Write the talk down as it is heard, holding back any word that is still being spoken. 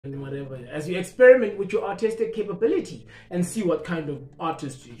and whatever, as you experiment with your artistic capability and see what kind of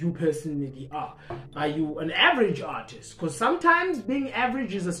artist you personally are. Are you an average artist? Because sometimes being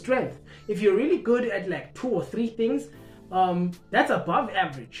average is a strength. If you're really good at like 2 or 3 things, that's above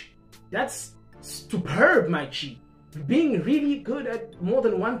average. That's superb, my G. Being really good at more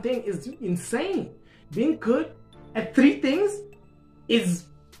than one thing is insane. Being good at 3 things is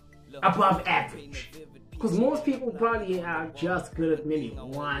above average. Because most people probably are just good at maybe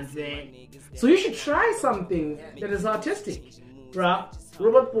one thing. So you should try something that is artistic. Bruh,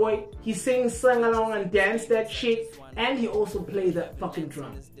 Robot Boy, he sings, sang along and danced that shit. And he also played that fucking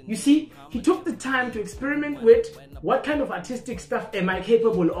drum. You see, he took the time to experiment with what kind of artistic stuff am I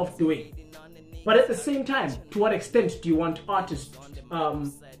capable of doing. But at the same time, to what extent do you want artist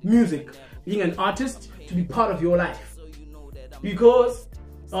music, being an artist, to be part of your life? Because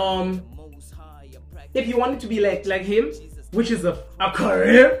if you want it to be like him, which is a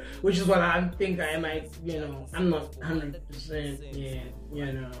career, which is what I think I might, I'm not 100%,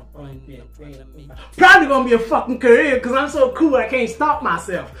 probably gonna be a fucking career because I'm so cool I can't stop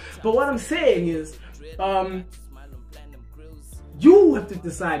myself. But what I'm saying is, you have to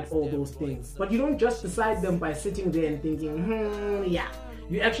decide all those things, but you don't just decide them by sitting there and thinking, yeah.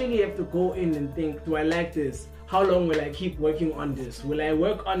 You actually have to go in and think, do I like this? How long will I keep working on this? Will I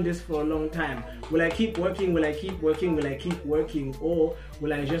work on this for a long time? Will I keep working? Will I keep working? Will I keep working? Or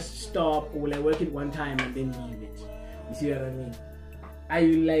will I just stop? Or will I work it one time and then leave it? You see what I mean? Are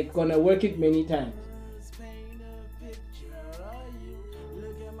you like gonna work it many times?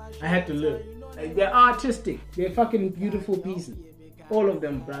 I had to look. Like, they're artistic. They're fucking beautiful pieces. All of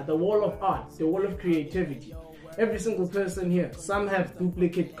them, bruh. The wall of art. The wall of creativity. Every single person here, some have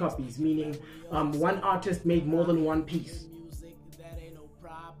duplicate copies, meaning one artist made more than one piece.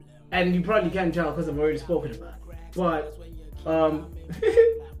 And you probably can't tell because I've already spoken about it. But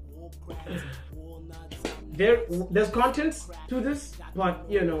there's contents to this,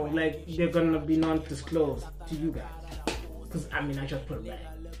 but like they're gonna be non-disclosed to you guys. Because I just put it back.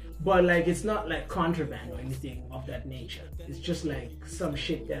 But like it's not like contraband or anything of that nature. It's just like some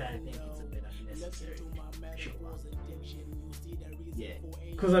shit that I think is a bit unnecessary. Sure. Yeah,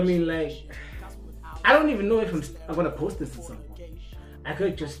 because like I don't even know if I'm gonna post this at some point. I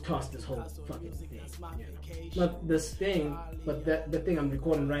could just toss this whole fucking thing, not this thing, but the thing I'm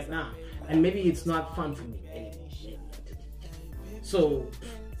recording right now, and maybe it's not fun for me anymore. So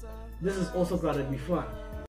this is also gotta be fun.